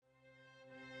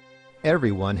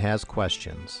Everyone has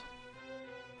questions.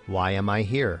 Why am I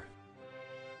here?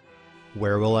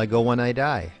 Where will I go when I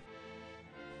die?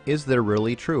 Is there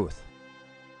really truth?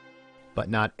 But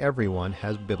not everyone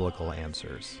has biblical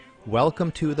answers.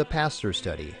 Welcome to The Pastor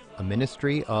Study, a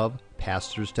ministry of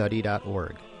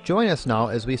pastorstudy.org. Join us now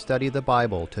as we study the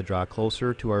Bible to draw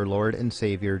closer to our Lord and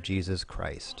Savior Jesus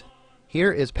Christ.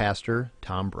 Here is Pastor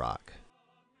Tom Brock.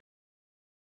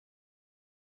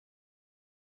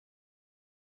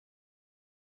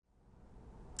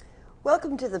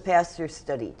 Welcome to the Pastor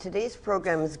Study. Today's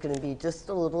program is going to be just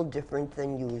a little different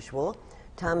than usual.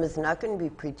 Tom is not going to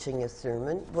be preaching a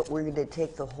sermon, but we're going to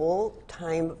take the whole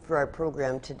time for our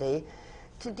program today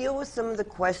to deal with some of the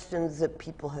questions that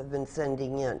people have been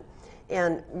sending in.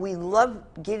 And we love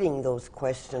getting those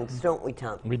questions, don't we,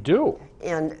 Tom? We do.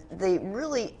 And they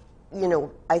really,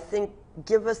 I think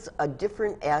give us a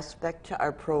different aspect to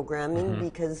our programming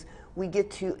because we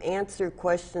get to answer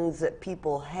questions that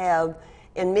people have.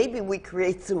 And maybe we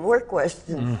create some more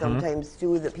questions sometimes,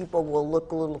 too, that people will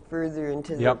look a little further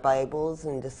into their Bibles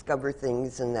and discover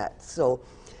things and that. So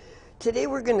today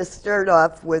we're going to start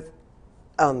off with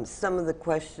some of the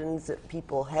questions that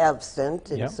people have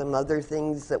sent and some other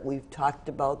things that we've talked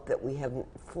about that we haven't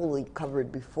fully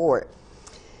covered before.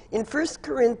 In 1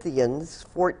 Corinthians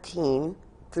 14,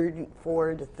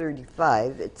 34 to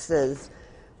 35, it says,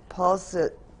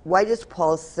 why does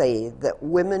Paul say that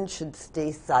women should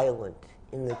stay silent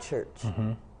in the church?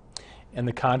 And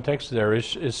the context there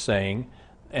is saying,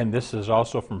 and this is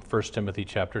also from 1 Timothy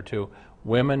chapter 2,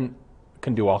 women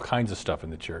can do all kinds of stuff in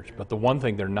the church, but the one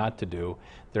thing they're not to do,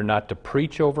 they're not to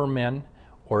preach over men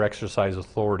or exercise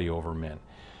authority over men.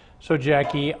 So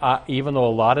Jackie, even though a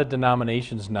lot of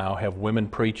denominations now have women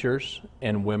preachers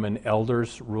and women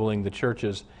elders ruling the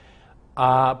churches,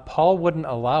 Paul wouldn't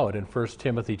allow it in 1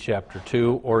 Timothy chapter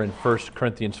 2 or in 1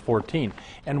 Corinthians 14.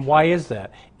 And why is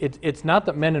that? It's not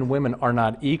that men and women are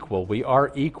not equal. We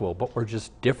are equal, but we're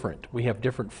just different. We have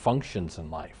different functions in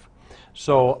life.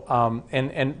 So,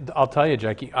 and I'll tell you,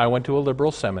 Jackie, I went to a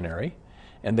liberal seminary,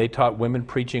 and they taught women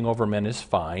preaching over men is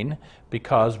fine,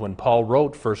 because when Paul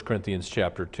wrote 1 Corinthians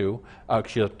chapter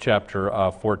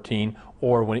 14,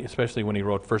 or especially when he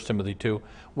wrote 1 Timothy 2,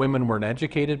 women weren't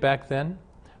educated back then.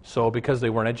 So because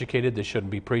they weren't educated, they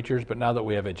shouldn't be preachers. But now that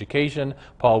we have education,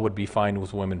 Paul would be fine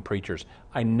with women preachers.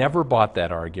 I never bought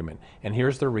that argument. And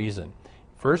here's the reason.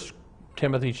 1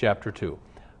 Timothy chapter 2,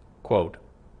 quote,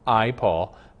 I,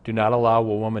 Paul, do not allow a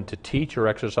woman to teach or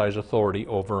exercise authority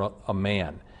over a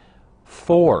man.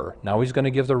 For, now he's going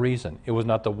to give the reason. It was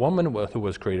not the woman who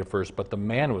was created first, but the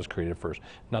man was created first.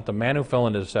 Not the man who fell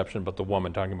into deception, but the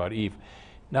woman, talking about Eve.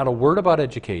 Not a word about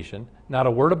education, not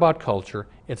a word about culture.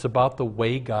 It's about the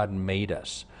way God made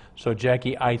us. So,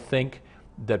 Jackie, I think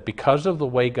that because of the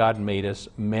way God made us,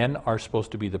 men are supposed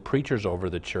to be the preachers over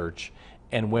the church,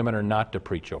 and women are not to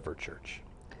preach over church.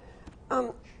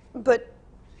 But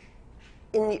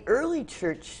in the early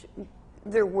church,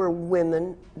 there were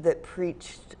women that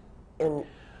preached and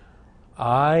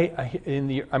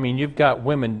you've got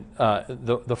women.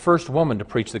 The first woman to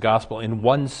preach the gospel, in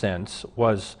one sense,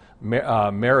 was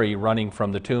Mary running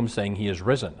from the tomb saying he is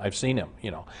risen. I've seen him,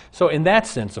 So in that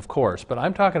sense, of course, but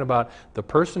I'm talking about the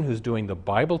person who's doing the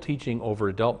Bible teaching over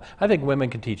adult. I think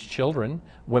women can teach children,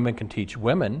 women can teach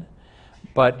women,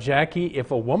 but Jackie,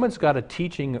 if a woman's got a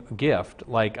teaching gift,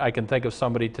 like I can think of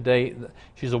somebody today,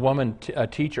 she's a woman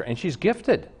teacher, and she's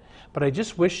gifted, but I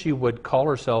just wish she would call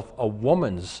herself a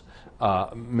woman's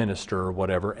minister or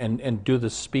whatever, and do the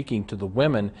speaking to the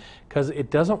women, because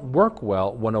it doesn't work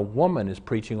well when a woman is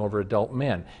preaching over adult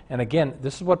men. And again,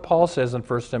 this is what Paul says in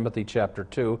 1 Timothy chapter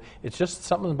 2. It's just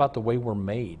something about the way we're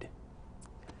made.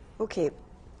 Okay,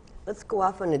 let's go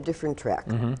off on a different track.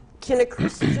 Can a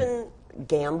Christian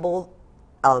gamble?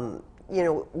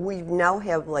 We now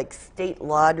have like state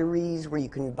lotteries where you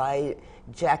can buy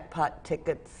jackpot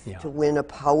tickets to win a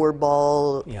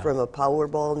Powerball from a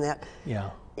Powerball and that.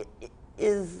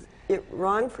 Is it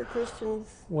wrong for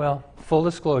Christians? Well, full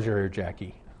disclosure here,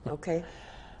 Jackie. Okay.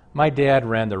 My dad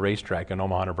ran the racetrack in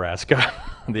Omaha, Nebraska,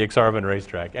 the Exarban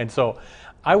racetrack. And so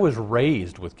I was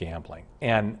raised with gambling.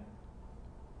 And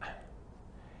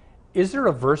is there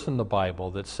a verse in the Bible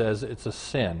that says it's a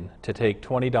sin to take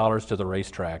 $20 to the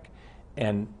racetrack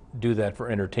and do that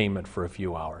for entertainment for a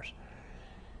few hours?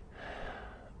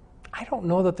 I don't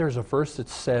know that there's a verse that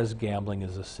says gambling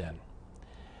is a sin.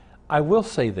 I will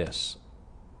say this.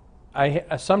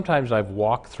 Sometimes I've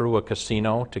walked through a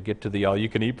casino to get to the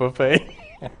all-you-can-eat buffet,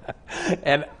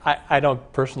 and I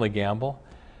don't personally gamble,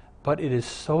 but it is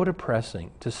so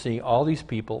depressing to see all these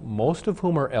people, most of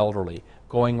whom are elderly,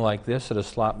 going like this at a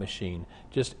slot machine.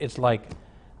 It's like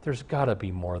there's got to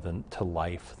be more to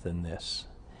life than this.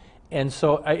 And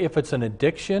so if it's an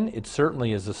addiction, it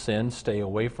certainly is a sin. Stay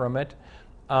away from it.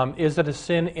 Is it a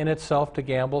sin in itself to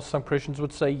gamble? Some Christians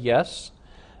would say yes.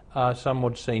 Some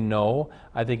would say no.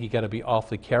 I think you got to be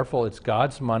awfully careful. It's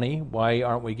God's money. Why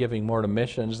aren't we giving more to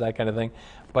missions? That kind of thing.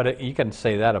 But you can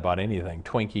say that about anything,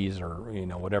 Twinkies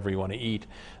or whatever you want to eat.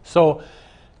 So,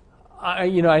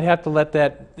 I'd have to let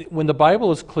that. When the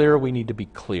Bible is clear, we need to be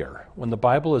clear. When the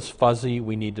Bible is fuzzy,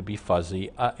 we need to be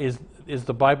fuzzy. Is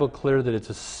the Bible clear that it's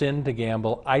a sin to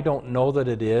gamble? I don't know that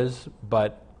it is,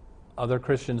 but other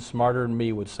Christians smarter than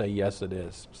me would say yes, it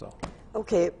is. So.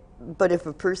 Okay, but if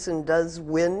a person does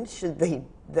win, should they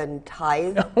then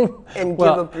tithe and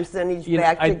Well, give a percentage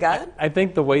back to God? I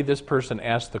think the way this person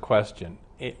asked the question,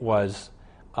 it was,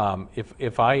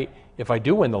 if I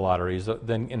do win the lotteries,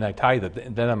 and I tithe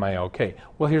it, then am I okay?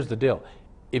 Well, here's the deal: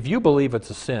 if you believe it's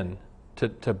a sin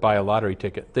to buy a lottery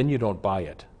ticket, then you don't buy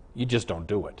it. You just don't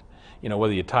do it.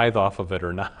 Whether you tithe off of it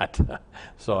or not.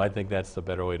 So I think that's the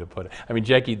better way to put it. I mean,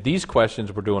 Jackie, these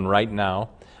questions we're doing right now,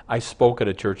 I spoke at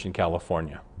a church in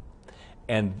California.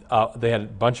 And they had a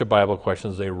bunch of Bible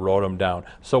questions. They wrote them down.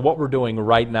 So what we're doing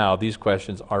right now, these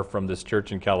questions are from this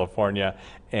church in California,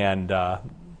 and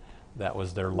that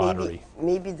was their lottery.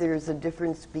 Maybe there's a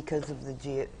difference because of the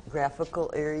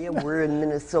geographical area. We're in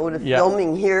Minnesota Yeah.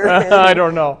 filming here. I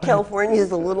don't know. California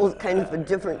is a little kind of a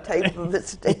different type of a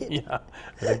state. Yeah,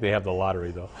 I think they have the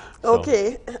lottery, though. So.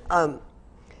 Okay.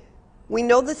 We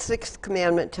know the sixth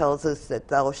commandment tells us that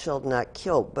thou shalt not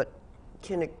kill, but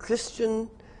can a Christian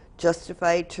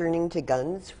justify turning to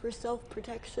guns for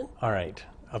self-protection? All right.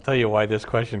 I'll tell you why this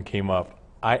question came up.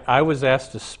 I was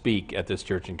asked to speak at this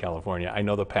church in California. I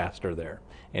know the pastor there,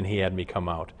 and he had me come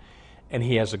out. And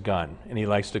he has a gun, and he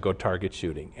likes to go target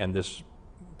shooting. And this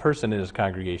person in his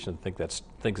congregation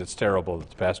thinks it's terrible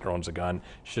that the pastor owns a gun.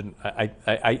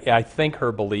 I think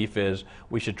her belief is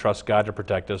we should trust God to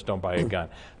protect us, don't buy a gun.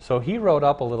 So he wrote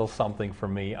up a little something for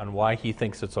me on why he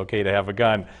thinks it's okay to have a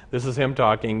gun. This is him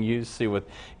talking. You see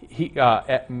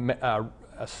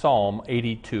Psalm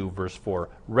 82, verse 4,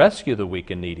 rescue the weak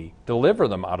and needy, deliver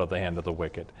them out of the hand of the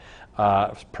wicked.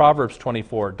 Proverbs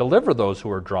 24, deliver those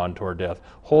who are drawn toward death,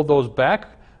 hold back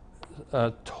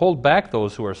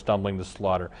those who are stumbling to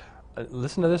slaughter.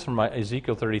 Listen to this from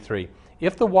Ezekiel 33.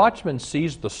 If the watchman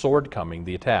sees the sword coming,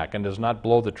 the attack, and does not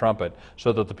blow the trumpet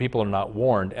so that the people are not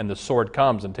warned, and the sword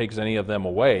comes and takes any of them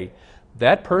away,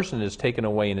 that person is taken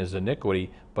away in his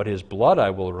iniquity, but his blood I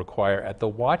will require at the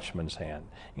watchman's hand.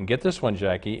 And get this one,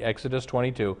 Jackie, Exodus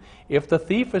 22. If the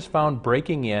thief is found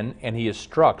breaking in and he is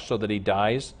struck so that he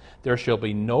dies, there shall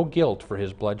be no guilt for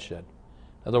his bloodshed.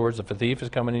 In other words, if a thief is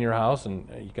coming in your house and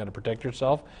you got to protect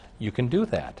yourself, you can do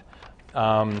that.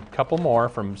 Couple more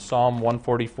from Psalm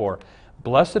 144.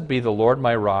 Blessed be the Lord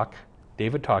my rock.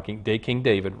 David talking, King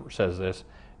David says this.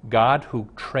 God who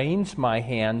trains my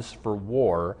hands for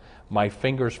war, my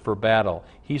fingers for battle.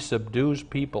 He subdues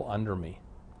people under me.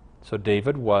 So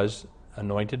David was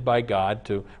anointed by God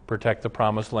to protect the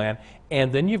promised land.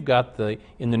 And then you've got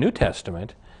in the New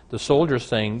Testament, the soldiers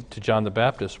saying to John the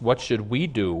Baptist, what should we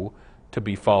do to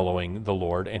be following the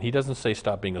Lord? And he doesn't say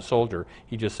stop being a soldier.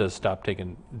 He just says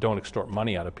don't extort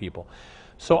money out of people.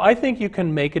 So I think you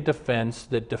can make a defense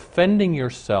that defending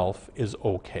yourself is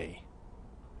okay.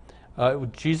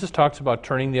 Jesus talks about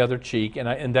turning the other cheek,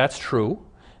 and that's true.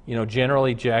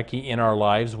 Generally, Jackie, in our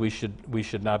lives, we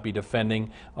should not be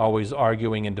defending, always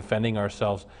arguing and defending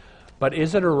ourselves. But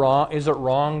is it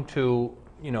wrong to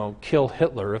kill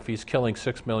Hitler if he's killing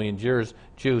 6 million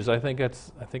Jews? I think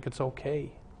it's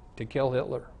okay to kill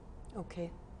Hitler. Okay.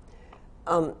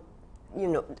 All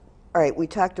right. We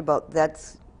talked about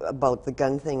the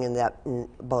gun thing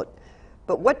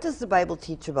but what does the Bible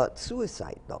teach about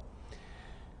suicide, though?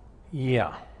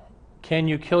 Yeah. Can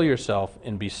you kill yourself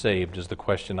and be saved is the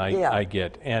question I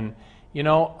get. And,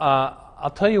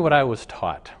 I'll tell you what I was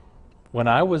taught. When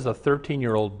I was a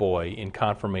 13-year-old boy in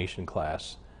confirmation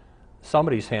class,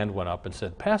 somebody's hand went up and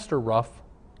said, Pastor Ruff,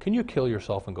 can you kill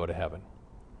yourself and go to heaven?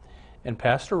 And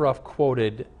Pastor Ruff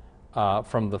quoted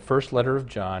from the first letter of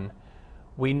John,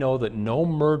 we know that no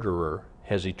murderer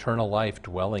has eternal life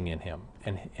dwelling in him.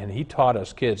 And he taught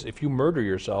us kids, if you murder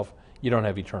yourself, you don't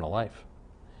have eternal life.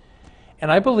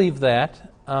 And I believe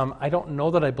that. I don't know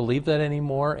that I believe that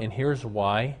anymore, and here's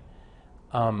why.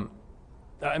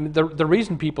 The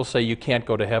reason people say you can't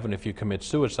go to heaven if you commit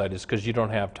suicide is because you don't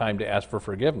have time to ask for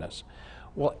forgiveness.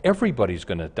 Well, everybody's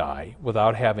going to die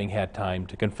without having had time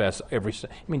to confess every sin.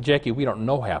 I mean, Jackie, we don't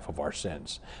know half of our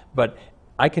sins, but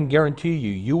I can guarantee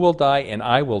you will die and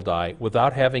I will die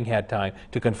without having had time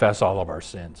to confess all of our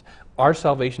sins. Our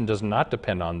salvation does not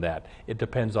depend on that. It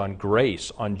depends on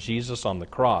grace, on Jesus on the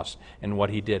cross and what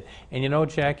he did. And you know,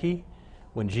 Jackie,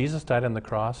 when Jesus died on the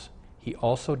cross, he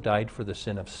also died for the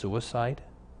sin of suicide.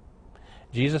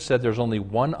 Jesus said there's only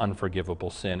one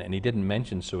unforgivable sin, and he didn't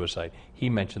mention suicide.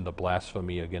 He mentioned the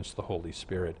blasphemy against the Holy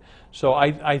Spirit. So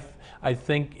I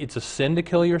think it's a sin to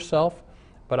kill yourself,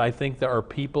 but I think there are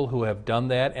people who have done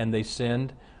that and they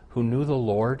sinned, who knew the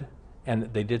Lord,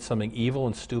 and they did something evil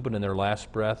and stupid in their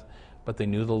last breath, but they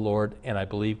knew the Lord, and I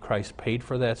believe Christ paid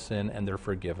for that sin, and they're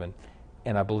forgiven,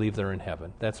 and I believe they're in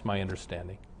heaven. That's my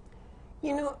understanding.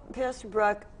 You know, Pastor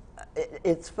Brock,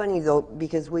 it's funny, though,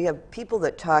 because we have people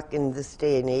that talk in this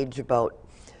day and age about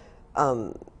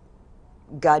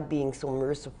God being so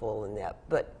merciful in that,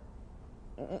 but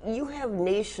you have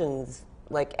nations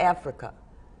like Africa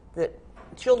that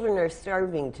children are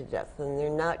starving to death and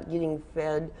they're not getting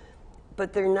fed,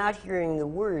 but they're not hearing the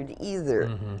word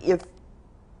either.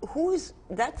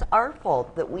 That's our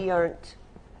fault that we aren't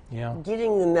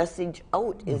getting the message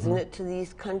out, isn't it, to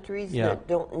these countries that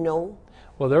don't know?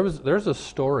 Well, there's a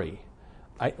story.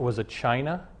 Was it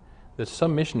China? That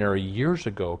some missionary years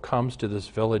ago comes to this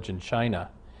village in China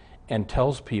and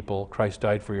tells people, Christ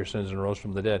died for your sins and rose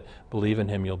from the dead. Believe in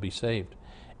him, you'll be saved.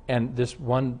 And this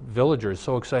one villager is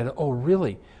so excited. Oh,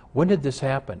 really? When did this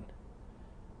happen?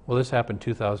 Well, this happened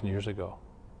 2,000 years ago.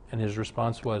 And his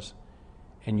response was,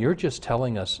 and you're just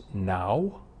telling us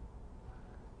now?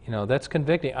 You know, that's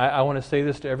convicting. I want to say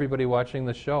this to everybody watching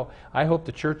the show. I hope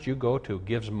the church you go to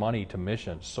gives money to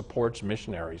missions, supports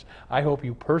missionaries. I hope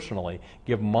you personally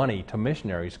give money to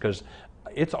missionaries, because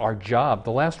it's our job.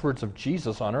 The last words of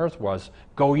Jesus on earth was,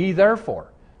 go ye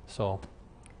therefore. So.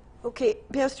 Okay,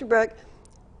 Pastor Brock,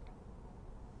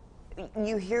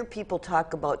 you hear people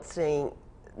talk about saying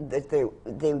that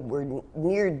they were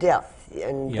near death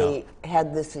and they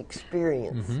had this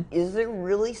experience. Is there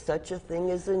really such a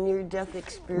thing as a near-death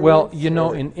experience? Well, you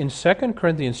know, in 2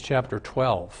 Corinthians chapter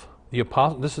 12, the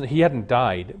apostle, he hadn't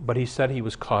died, but he said he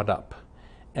was caught up.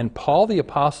 And Paul the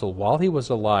apostle, while he was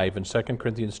alive in 2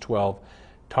 Corinthians 12,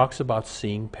 talks about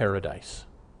seeing paradise.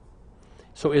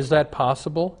 So is that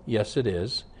possible? Yes, it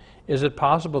is. Is it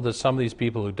possible that some of these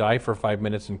people who die for 5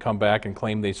 minutes and come back and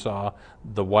claim they saw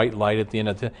the white light at the end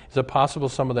of the... Is it possible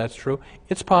some of that's true?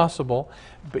 It's possible,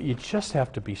 but you just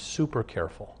have to be super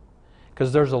careful.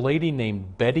 Because there's a lady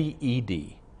named Betty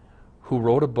Eady who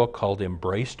wrote a book called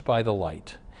Embraced by the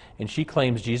Light. And she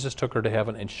claims Jesus took her to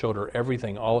heaven and showed her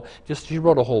everything. She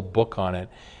wrote a whole book on it.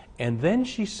 And then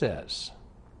she says,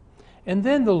 and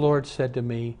then the Lord said to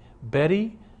me,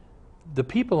 Betty, the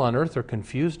people on earth are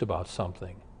confused about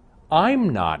something. I'm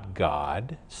not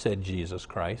God, said Jesus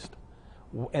Christ.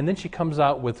 And then she comes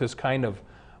out with this kind of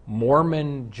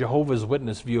Mormon, Jehovah's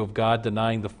Witness view of God,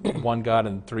 denying the one God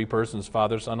in three persons,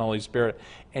 Father, Son, Holy Spirit.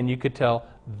 And you could tell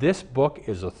this book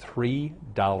is a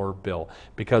 $3 bill.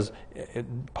 Because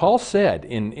Paul said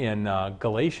in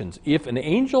Galatians, if an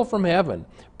angel from heaven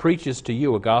preaches to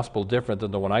you a gospel different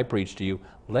than the one I preach to you,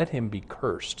 let him be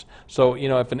cursed. So, you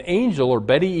know, if an angel or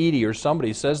Betty Eady or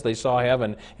somebody says they saw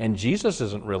heaven and Jesus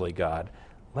isn't really God,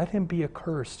 let him be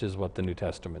accursed, is what the New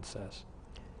Testament says.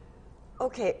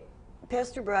 Okay,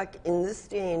 Pastor Brock, in this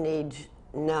day and age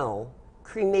now,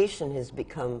 cremation has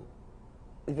become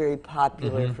very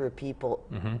popular for people.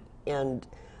 And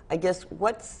I guess,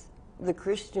 what's the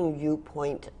Christian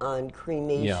viewpoint on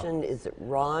cremation? Is it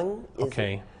wrong?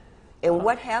 And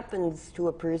what happens to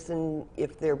a person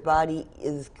if their body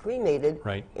is cremated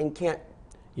and can't...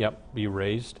 be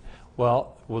raised?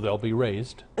 Well, they'll be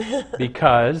raised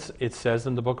because it says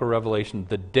in the book of Revelation,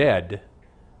 the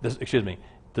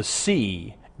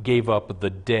sea gave up the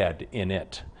dead in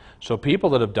it. So people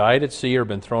that have died at sea or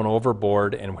been thrown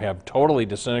overboard and have totally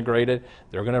disintegrated,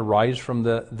 they're going to rise from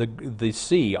the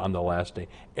sea on the last day.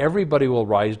 Everybody will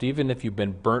rise, even if you've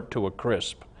been burnt to a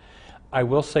crisp. I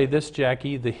will say this,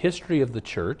 Jackie, the history of the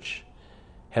church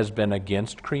has been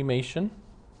against cremation,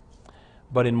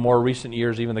 but in more recent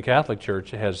years, even the Catholic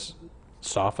Church has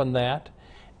softened that.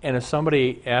 And if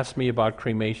somebody asks me about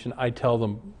cremation, I tell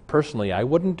them personally, I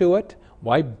wouldn't do it.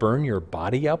 Why burn your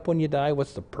body up when you die?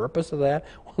 What's the purpose of that?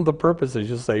 Well, the purpose is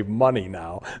just save money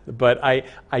now. But I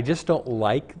just don't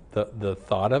like the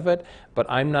thought of it. But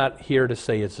I'm not here to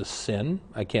say it's a sin.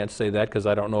 I can't say that because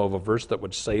I don't know of a verse that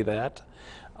would say that.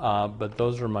 But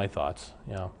those are my thoughts.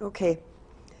 Yeah. Okay.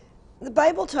 The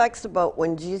Bible talks about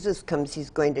when Jesus comes, he's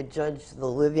going to judge the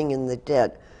living and the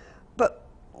dead. But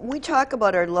we talk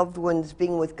about our loved ones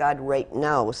being with God right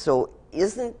now. So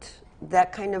isn't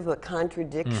that kind of a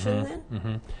contradiction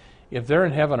then? If they're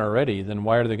in heaven already, then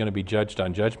why are they going to be judged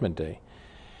on Judgment Day?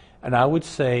 And I would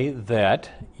say that,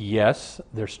 yes,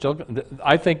 they're still,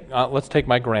 I think, let's take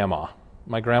my grandma.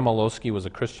 My grandma Losky was a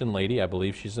Christian lady. I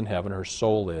believe she's in heaven. Her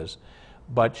soul is.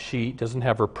 But she doesn't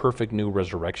have her perfect new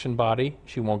resurrection body.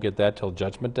 She won't get that till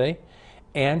Judgment Day.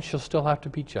 And she'll still have to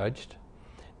be judged.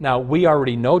 Now, we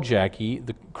already know, Jackie,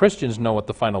 the Christians know what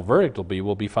the final verdict will be.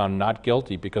 We'll be found not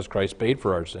guilty because Christ paid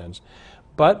for our sins.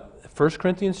 But 1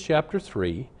 Corinthians chapter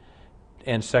 3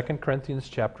 and 2 Corinthians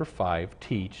chapter 5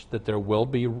 teach that there will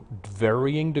be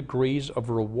varying degrees of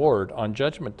reward on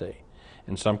Judgment Day.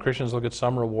 And some Christians will get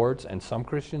some rewards and some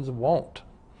Christians won't.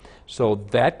 So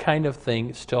that kind of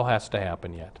thing still has to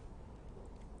happen yet.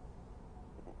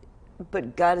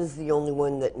 But God is the only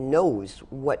one that knows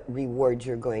what rewards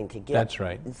you're going to get. That's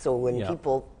right. And so when Yeah.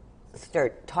 people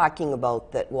start talking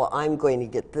about that, well, I'm going to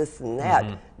get this and that,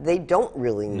 they don't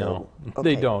really know. No,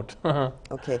 they don't.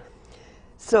 Okay.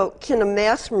 So can a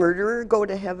mass murderer go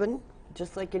to heaven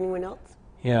just like anyone else?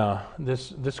 Yeah,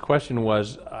 this question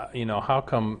was, how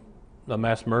come the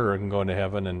mass murderer can go into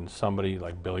heaven and somebody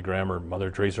like Billy Graham or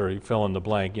Mother Teresa or fill in the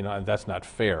blank, that's not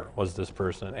fair, was this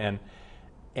person.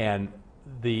 And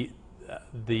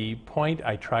the point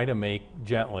I try to make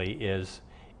gently is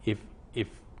if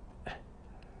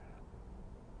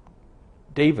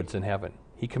David's in heaven,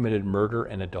 he committed murder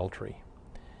and adultery.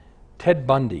 Ted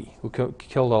Bundy, who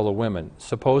killed all the women,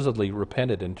 supposedly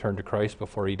repented and turned to Christ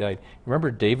before he died. Remember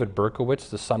David Berkowitz,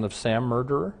 the son of Sam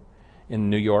murderer in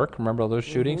New York? Remember all those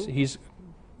shootings?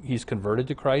 He's converted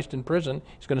to Christ in prison.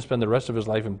 He's going to spend the rest of his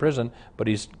life in prison, but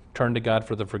he's turned to God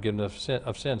for the forgiveness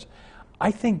of sins. I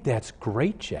think that's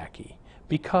great, Jackie,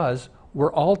 because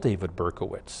we're all David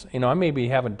Berkowitz. I maybe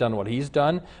haven't done what he's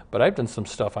done, but I've done some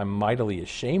stuff I'm mightily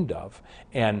ashamed of.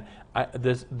 And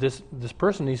this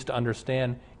person needs to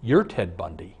understand you're Ted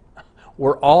Bundy.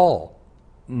 We're all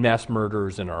mass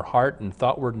murderers in our heart, and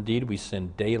thought, word, and deed we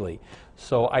sin daily.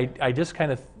 So I just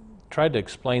kind of tried to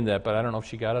explain that, but I don't know if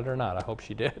she got it or not. I hope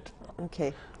she did.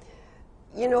 Okay.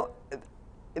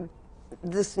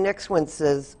 This next one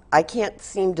says, I can't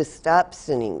seem to stop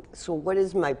sinning, so what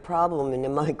is my problem and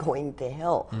am I going to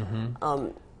hell?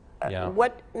 Yeah.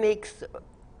 What makes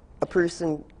a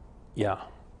person... Yeah.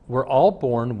 We're all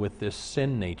born with this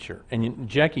sin nature. And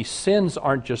Jackie, sins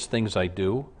aren't just things I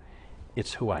do,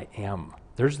 it's who I am.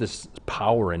 There's this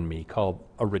power in me called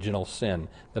original sin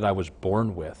that I was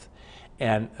born with.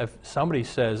 And if somebody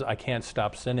says, I can't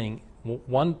stop sinning,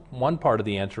 one part of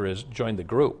the answer is join the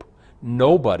group.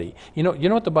 Nobody. You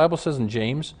know what the Bible says in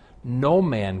James? No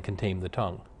man can tame the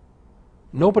tongue.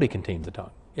 Nobody can tame the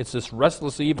tongue. It's this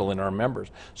restless evil in our members.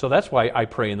 So that's why I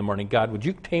pray in the morning, God, would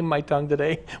you tame my tongue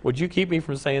today? Would you keep me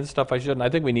from saying stuff I shouldn't? I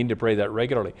think we need to pray that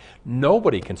regularly.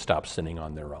 Nobody can stop sinning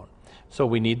on their own. So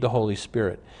we need the Holy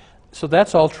Spirit. So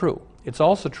that's all true. It's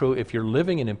also true if you're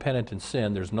living in impenitent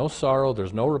sin, there's no sorrow,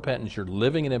 there's no repentance, you're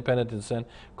living in impenitent sin.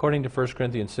 According to 1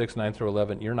 Corinthians 6, 9 through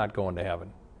 11, you're not going to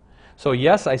heaven. So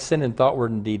yes, I sin in thought,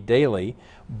 word, and deed daily,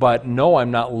 but no, I'm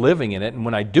not living in it. And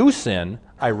when I do sin,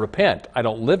 I repent. I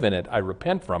don't live in it, I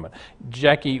repent from it.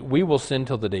 Jackie, we will sin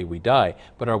till the day we die,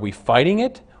 but are we fighting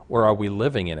it or are we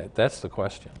living in it? That's the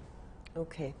question.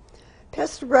 Okay.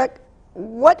 Pastor Breck,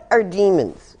 what are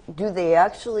demons? Do they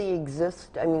actually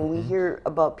exist? I mean, we hear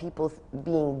about people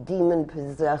being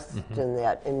demon-possessed and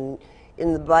that. And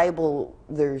in the Bible,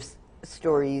 there's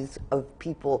stories of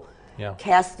people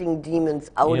casting demons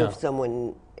out of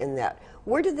someone in that.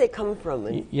 Where did they come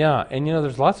from? Yeah, and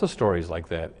there's lots of stories like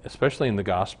that, especially in the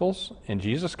Gospels, and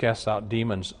Jesus casts out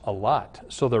demons a lot.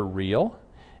 So they're real.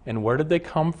 And where did they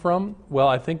come from? Well,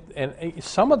 I think, and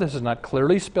some of this is not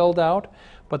clearly spelled out,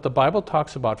 but the Bible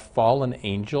talks about fallen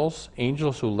angels,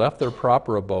 angels who left their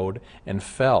proper abode and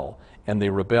fell, and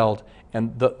they rebelled.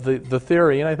 And the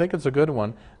theory, and I think it's a good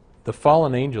one, the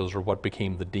fallen angels are what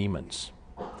became the demons.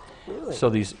 Really? So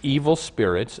these evil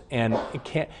spirits, and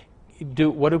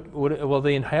well,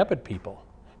 they inhabit people.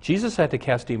 Jesus had to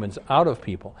cast demons out of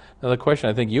people. Now the question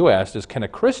I think you asked is, can a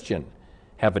Christian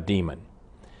have a demon?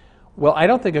 Well, I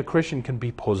don't think a Christian can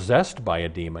be possessed by a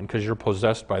demon, because you're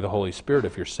possessed by the Holy Spirit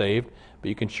if you're saved, but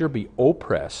you can sure be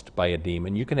oppressed by a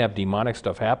demon. You can have demonic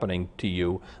stuff happening to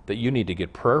you that you need to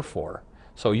get prayer for.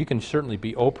 So you can certainly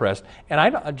be oppressed.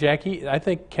 And Jackie, I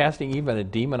think casting even a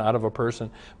demon out of a person,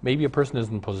 maybe a person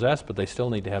isn't possessed, but they still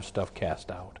need to have stuff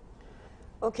cast out.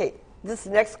 Okay, this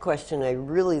next question I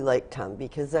really like, Tom,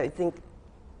 because I think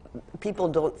people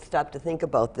don't stop to think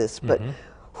about this, but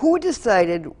who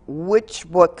decided which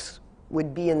books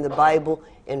would be in the Bible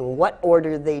and what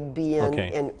order they'd be in,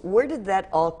 and where did that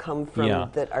all come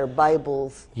from that our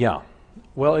Bibles... Yeah.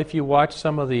 Well, if you watch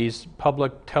some of these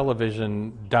public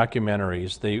television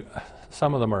documentaries,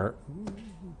 some of them are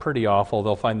pretty awful.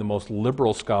 They'll find the most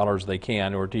liberal scholars they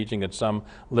can who are teaching at some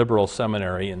liberal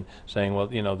seminary and saying, well,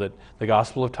 that the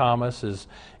Gospel of Thomas is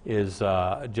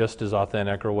just as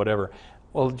authentic or whatever.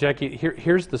 Well, Jackie,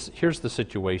 here's the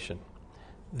situation.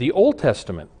 The Old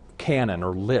Testament canon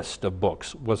or list of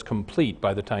books was complete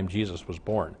by the time Jesus was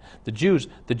born. The Jews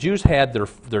had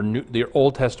their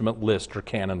Old Testament list or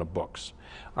canon of books.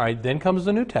 All right, then comes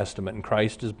the New Testament, and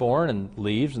Christ is born and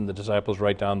leaves, and the disciples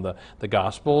write down the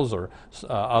Gospels, or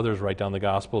others write down the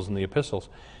Gospels and the epistles.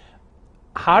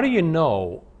 How do you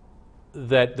know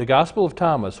that the Gospel of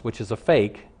Thomas, which is a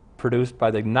fake, produced by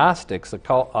the Gnostics, a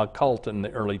cult in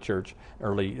the early church,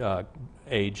 early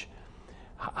age,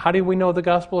 how do we know the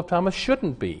Gospel of Thomas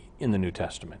shouldn't be in the New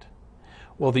Testament?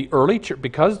 Well, the early church,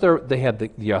 because they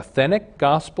had the authentic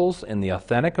Gospels and the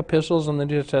authentic epistles in the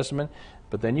New Testament,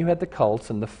 but then you had the cults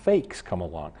and the fakes come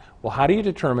along. Well, how do you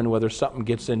determine whether something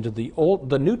gets into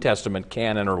the New Testament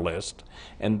canon or list?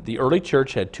 And the early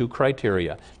church had two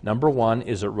criteria. Number one,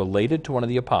 is it related to one of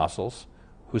the apostles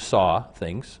who saw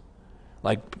things?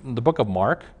 Like the book of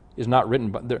Mark is not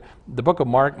written by the book of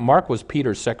Mark was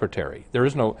Peter's secretary. There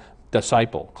is no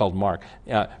disciple called Mark.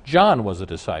 John was a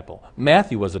disciple.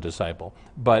 Matthew was a disciple.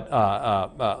 But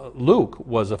Luke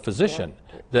was a physician.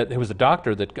 He was a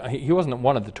doctor. He wasn't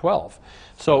one of the 12.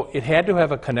 So it had to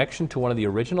have a connection to one of the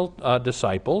original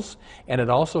disciples, and it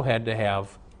also had to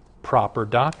have proper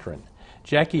doctrine.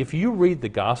 Jackie, if you read the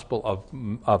Gospel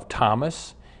of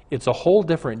Thomas, it's a whole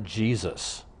different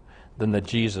Jesus than the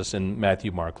Jesus in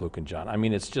Matthew, Mark, Luke, and John. I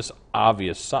mean, it's just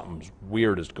obvious something's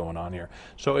weird is going on here.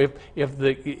 So if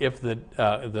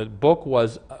the book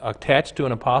was attached to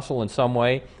an apostle in some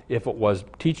way, if it was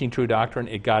teaching true doctrine,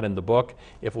 it got in the book.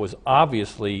 If it was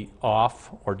obviously off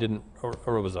or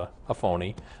it was a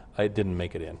phony, it didn't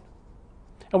make it in.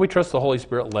 And we trust the Holy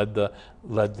Spirit led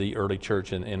the early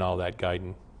church in all that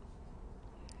guidance.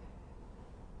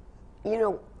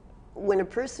 When a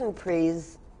person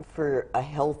prays for a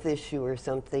health issue or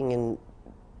something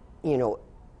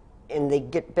and they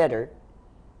get better,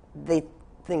 they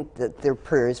think that their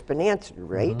prayer has been answered,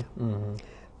 right? Mm-hmm.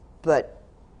 But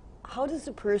how does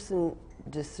a person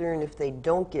discern if they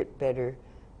don't get better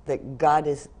that God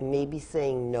is maybe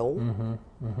saying no? Mm-hmm.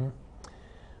 Mm-hmm.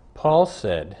 Paul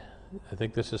said, I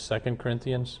think this is 2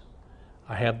 Corinthians,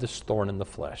 I have this thorn in the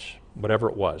flesh, whatever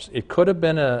it was. It could have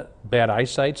been a bad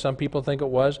eyesight, some people think it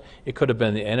was. It could have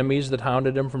been the enemies that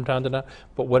hounded him from time to time.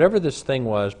 But whatever this thing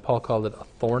was, Paul called it a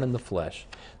thorn in the flesh.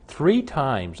 3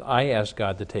 times I asked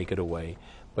God to take it away,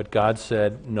 but God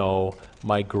said, no,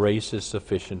 my grace is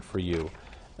sufficient for you.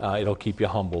 It'll keep you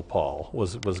humble, Paul,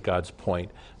 was God's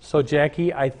point. So,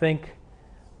 Jackie, I think,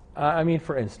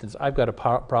 for instance, I've got a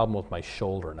problem with my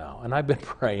shoulder now, and I've been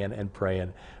praying and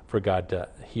praying for God to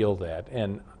heal that.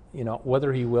 And,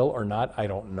 whether he will or not, I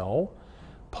don't know.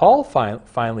 Paul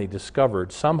finally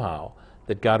discovered somehow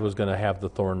that God was going to have the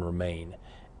thorn remain.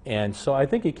 And so I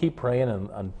think you keep praying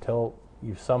until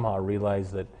you somehow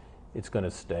realize that it's going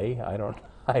to stay. I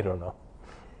don't know.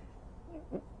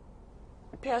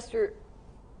 Pastor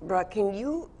Brock, can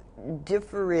you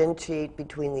differentiate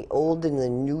between the Old and the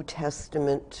New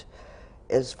Testament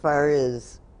as far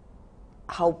as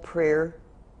how prayer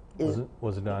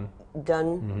was it done?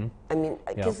 Done?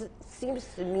 Mm-hmm. Because it seems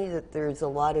to me that there's a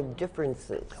lot of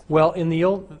differences. Well,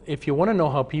 if you want to know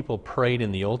how people prayed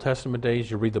in the Old Testament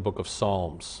days, you read the book of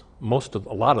Psalms. A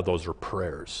lot of those are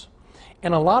prayers.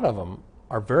 And a lot of them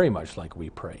are very much like we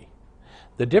pray.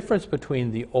 The difference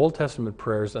between the Old Testament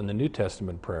prayers and the New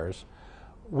Testament prayers,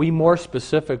 we more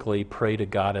specifically pray to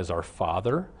God as our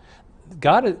Father.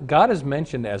 God is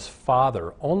mentioned as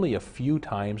Father only a few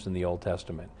times in the Old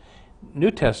Testament.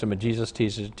 New Testament, Jesus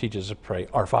teaches us to pray,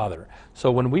 our Father. So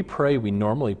when we pray, we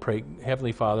normally pray,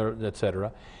 Heavenly Father,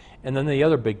 etc. And then the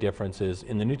other big difference is,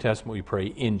 in the New Testament, we pray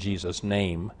in Jesus'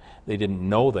 name. They didn't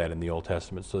know that in the Old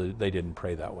Testament, so they didn't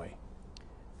pray that way.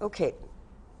 Okay,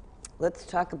 let's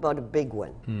talk about a big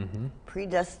one. Mm-hmm.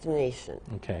 Predestination.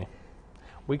 Okay.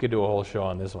 We could do a whole show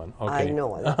on this one. Okay. I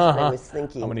know, that's what I was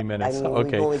thinking. How many minutes?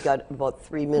 We've only got about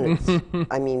 3 minutes.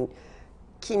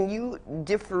 Can you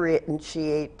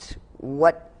differentiate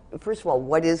first of all,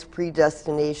 what is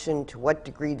predestination? To what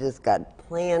degree does God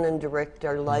plan and direct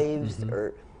our lives? Mm-hmm.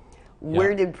 Or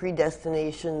where did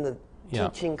predestination, the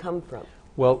teaching, come from?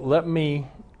 Well, let me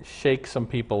shake some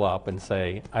people up and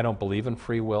say, I don't believe in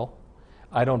free will.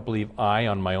 I don't believe I,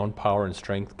 on my own power and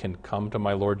strength, can come to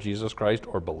my Lord Jesus Christ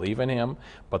or believe in him,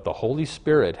 but the Holy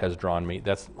Spirit has drawn me.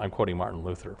 I'm quoting Martin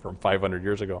Luther from 500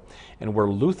 years ago. And where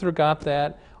Luther got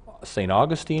that, St.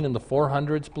 Augustine in the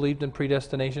 400s believed in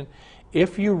predestination.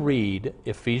 If you read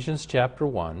Ephesians chapter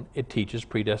 1, it teaches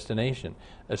predestination.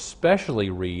 Especially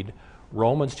read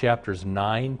Romans chapters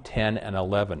 9, 10, and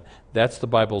 11. That's the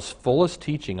Bible's fullest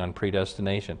teaching on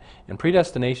predestination. And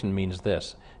predestination means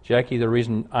this. Jackie, the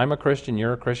reason I'm a Christian,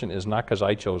 you're a Christian, is not because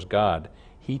I chose God.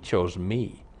 He chose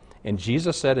me. And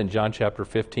Jesus said in John chapter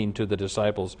 15 to the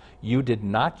disciples, "You did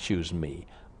not choose me.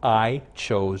 I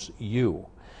chose you."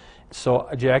 So,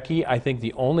 Jackie, I think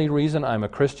the only reason I'm a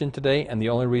Christian today, and the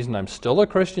only reason I'm still a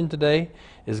Christian today,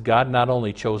 is God not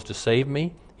only chose to save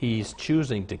me, He's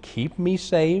choosing to keep me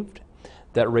saved.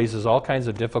 That raises all kinds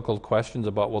of difficult questions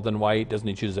about, well, then why doesn't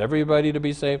He choose everybody to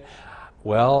be saved?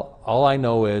 Well, all I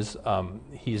know is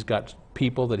He's got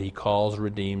people that He calls,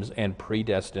 redeems, and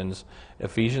predestines.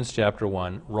 Ephesians chapter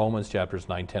 1, Romans chapters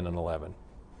 9, 10, and 11.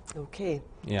 Okay.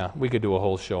 Yeah, we could do a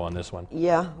whole show on this one.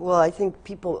 Yeah, well, I think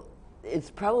people, it's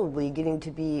probably getting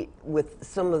to be with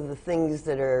some of the things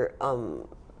that are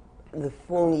the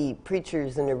phony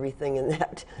preachers and everything and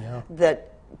that, Yeah. that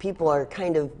people are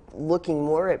kind of looking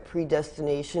more at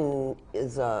predestination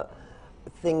as a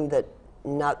thing that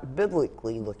not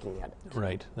biblically looking at it.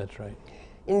 Right, that's right.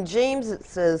 In James it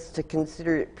says to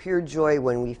consider it pure joy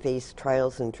when we face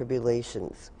trials and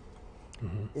tribulations.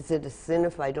 Mm-hmm. Is it a sin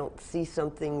if I don't see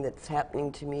something that's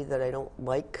happening to me that I don't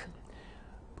like?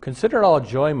 Consider it all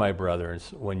joy, my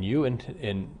brothers, when you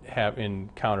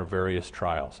encounter various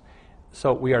trials.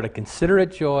 So we are to consider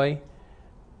it joy.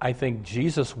 I think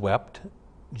Jesus wept.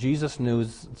 Jesus knew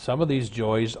some of these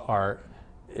joys are,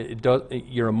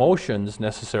 your emotions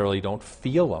necessarily don't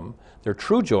feel them. They're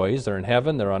true joys. They're in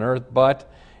heaven. They're on earth.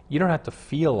 But you don't have to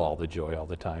feel all the joy all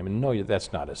the time. And no,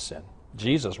 that's not a sin.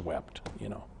 Jesus wept,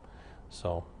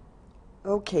 So.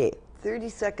 Okay, 30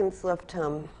 seconds left,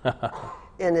 Tom.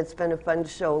 And it's been a fun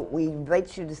show. We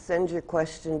invite you to send your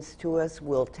questions to us.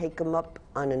 We'll take them up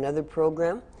on another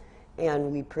program.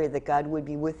 And we pray that God would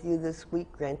be with you this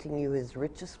week, granting you His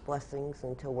richest blessings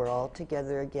until we're all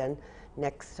together again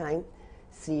next time.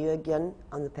 See you again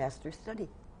on the Pastor Study.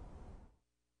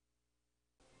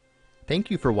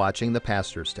 Thank you for watching the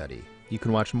Pastor Study. You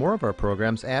can watch more of our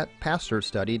programs at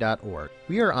pastorstudy.org.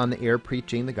 We are on the air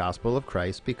preaching the gospel of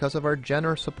Christ because of our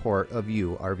generous support of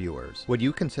you, our viewers. Would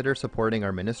you consider supporting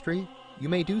our ministry? You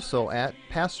may do so at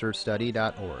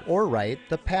pastorstudy.org or write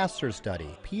The Pastor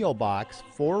Study, P.O. Box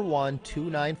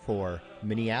 41294,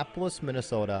 Minneapolis,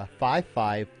 Minnesota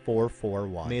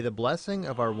 55441. May the blessing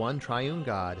of our one triune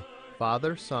God,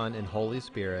 Father, Son, and Holy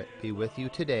Spirit be with you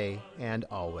today and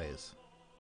always.